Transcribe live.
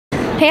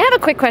Hey, I have a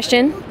quick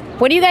question.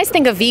 What do you guys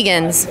think of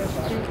vegans?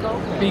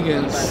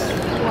 Vegans.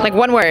 Like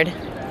one word.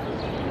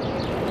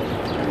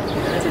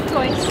 Two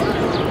toys.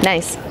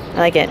 Nice. I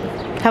like it.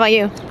 How about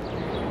you?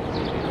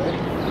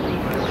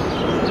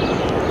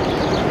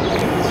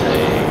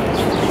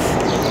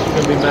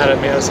 You'll be mad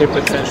at me. I'll say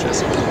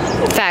pretentious.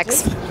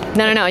 Facts.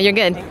 No, you're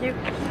good. Thank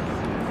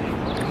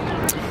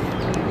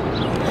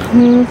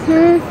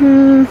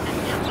you.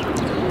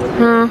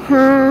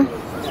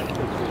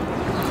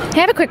 Hey, I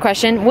have a quick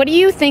question. What do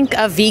you think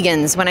of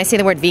vegans? When I say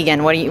the word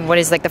vegan, what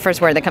is like the first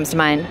word that comes to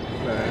mind?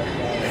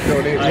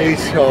 Don't eat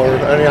meat or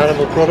any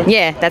animal product.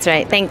 Yeah, that's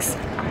right. Thanks.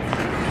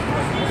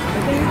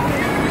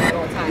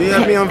 Do you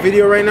have me on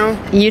video right now?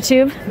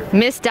 YouTube,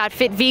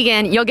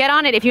 Ms.FitVegan. You'll get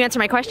on it if you answer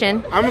my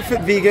question. I'm a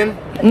fit vegan.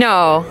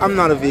 No. I'm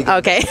not a vegan.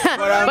 Okay.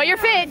 But you're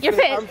fit. You're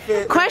fit. I'm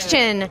fit.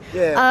 Question.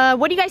 Yeah.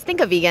 What do you guys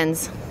think of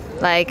vegans?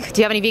 Like,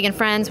 do you have any vegan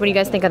friends? What do you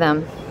guys think of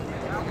them?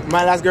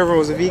 My last girlfriend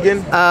was a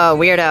vegan. Oh,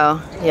 weirdo.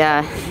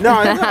 Yeah.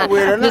 No, it's not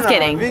weird. No, Just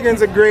kidding.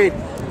 Vegans are great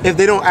if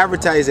they don't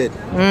advertise it.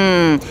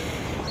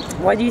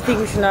 Why do you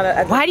think we should not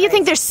advertise? Why do you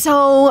think they're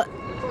so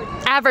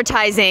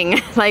advertising?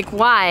 Like,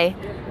 why?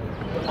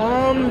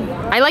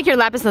 I like your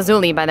lapis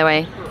lazuli, by the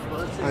way.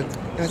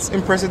 That's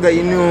impressive that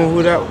you knew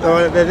who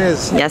that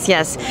is.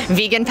 Yes.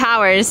 Vegan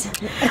powers.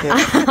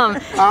 Yeah.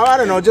 I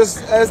don't know.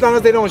 Just as long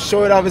as they don't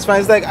show it off, it's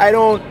fine. It's like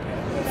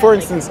for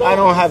instance, I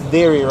don't have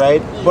dairy, right?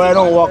 But I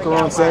don't walk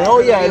around saying, "Oh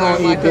yeah, I don't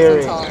eat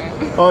dairy."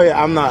 Oh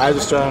yeah, I'm not. I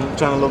just trying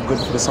to look good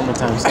for the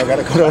summertime, so I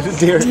gotta cut out the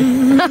dairy.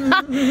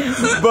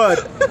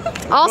 But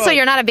also,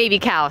 you're not a baby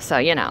cow, so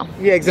you know.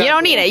 Yeah, exactly. You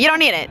don't need it. You don't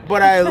need it.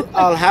 But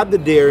I'll have the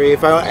dairy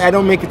if I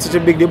don't make it such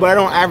a big deal. But I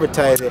don't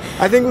advertise it.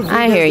 I think with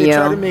vegans, they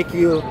try to make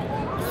you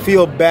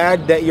feel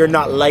bad that you're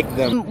not like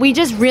them. We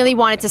just really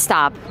want it to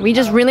stop. We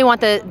just really want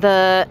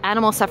the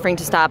animal suffering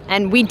to stop,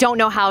 and we don't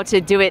know how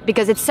to do it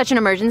because it's such an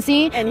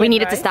emergency. We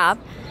need it to stop.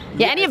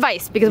 Yeah, any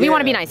advice? Because we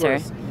want to be nicer.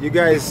 You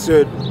guys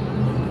should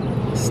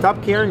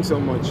stop caring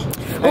so much.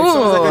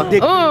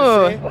 Ooh,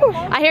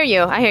 I hear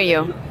you.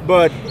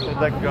 But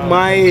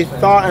my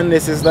thought on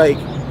this is like,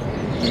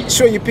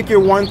 sure, you pick your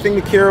one thing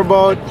to care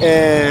about,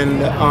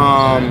 and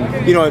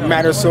you know it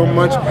matters so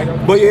much,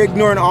 but you're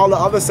ignoring all the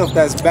other stuff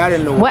that's bad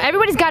in the world. Well,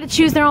 everybody's got to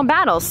choose their own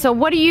battles. So,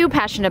 what are you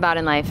passionate about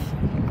in life?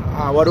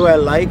 What do I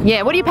like?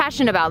 Yeah, what are you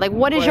passionate about? Like,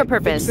 what is your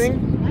purpose?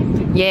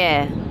 Fixing?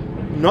 Yeah.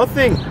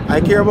 Nothing.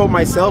 I care about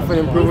myself and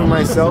improving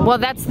myself. Well,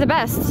 that's the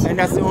best. And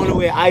that's the only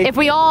way If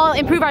we all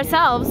improve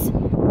ourselves,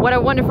 what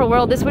a wonderful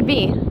world this would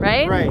be,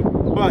 right? Right.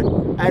 But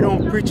I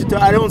don't preach it to.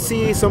 I don't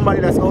see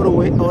somebody that's out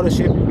of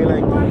shape and be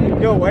like,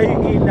 "Yo, why are you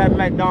eating that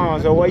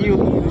McDonald's? Or why are you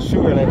eating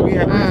sugar?" Like we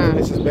have these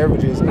delicious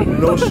beverages,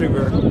 no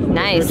sugar.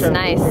 Nice.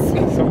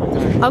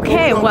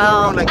 Okay,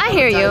 well, I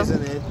hear you.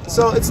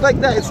 So it's like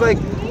that. It's like,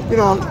 you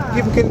know,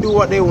 people can do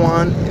what they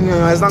want, you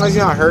know, as long as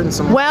you're not hurting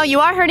someone. Well, you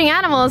are hurting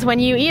animals when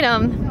you eat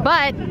them,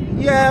 but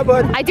yeah,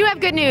 but I do have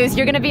good news.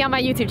 You're gonna be on my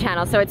YouTube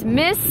channel, so it's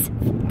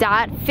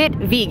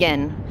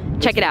Ms.FitVegan.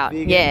 Check it out.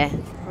 Yeah.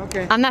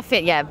 Okay. I'm not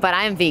fit yet, but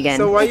I am vegan.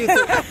 So why you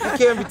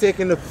can't be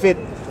taking the fit?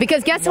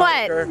 Because guess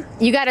moniker.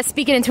 what? You got to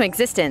speak it into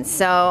existence.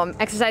 So I'm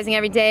exercising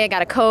every day. I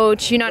got a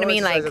coach. You know what I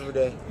mean? Like every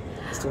day.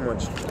 It's too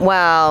much.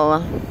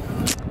 Well,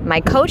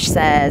 my coach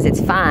says it's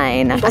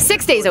fine.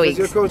 6 days a week.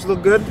 Does your coach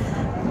look good?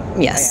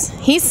 Yes.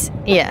 He's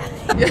You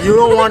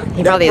don't want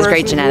he probably has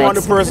great genetics. You want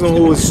a person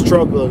who has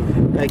struggled.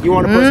 Like you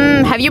want a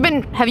person.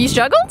 Have you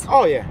struggled?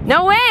 Oh yeah.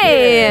 No way.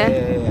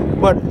 Yeah.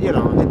 But you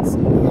know,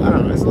 I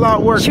don't know. It's a lot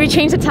of work. Should we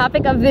change the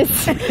topic of this?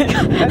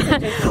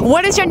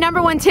 What is your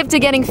 #1 tip to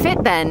getting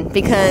fit then?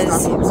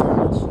 Because Stop eating so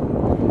much.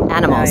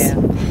 animals.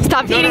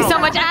 Stop eating so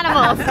much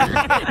animals.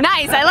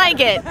 Nice, I like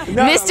it.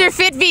 Mr.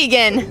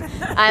 FitVegan.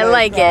 I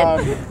like it.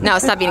 No,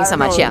 stop eating so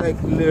much, yeah. Like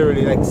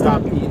literally, like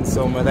stop eating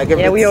so much. Like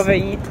Yeah, we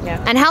overeat.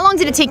 Yeah. And how long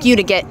did it take you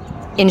to get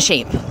in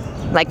shape?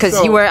 Like,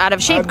 because you were out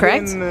of shape,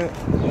 correct?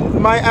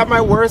 At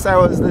my worst, I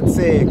was, let's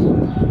say,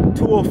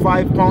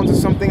 205 pounds or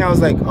something. I was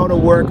like out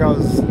of work. I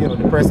was, you know,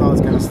 depressed, all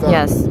this kind of stuff.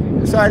 Yes.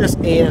 So I just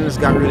ate and just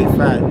got really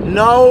fat.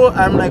 No,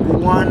 I'm like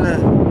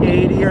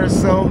 180 or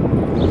so,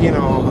 you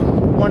know,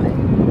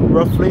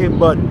 roughly,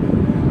 but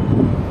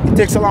it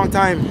takes a long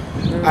time.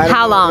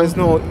 How long? There's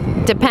no...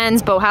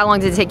 Depends, but how long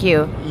did it take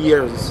you?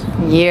 Years.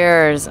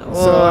 Years.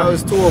 So I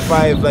was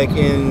 205 like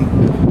in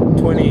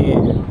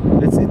 2015.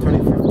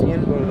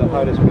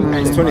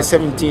 It's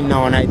 2017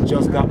 now, and I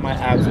just got my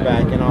abs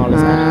back and all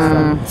this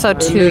kind of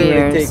stuff. So 2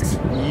 years. It takes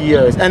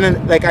years. And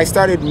then like I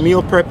started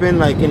meal prepping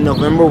like in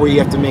November, where you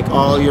have to make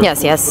all your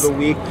food for the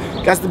week.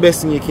 That's the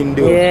best thing you can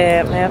do.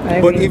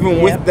 But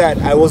even with that,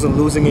 I wasn't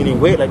losing any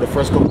weight. Like the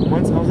first couple of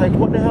months, I was like,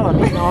 what the hell?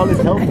 I'm eating all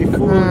this healthy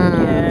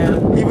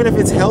food. Even if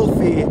it's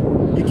healthy,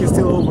 you can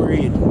still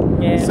overeat.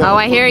 So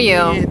I hear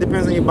you. It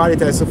depends on your body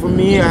type. So for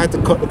me, I had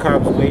to cut the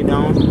carbs way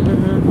down.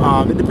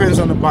 It depends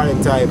on the body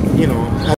type, you know.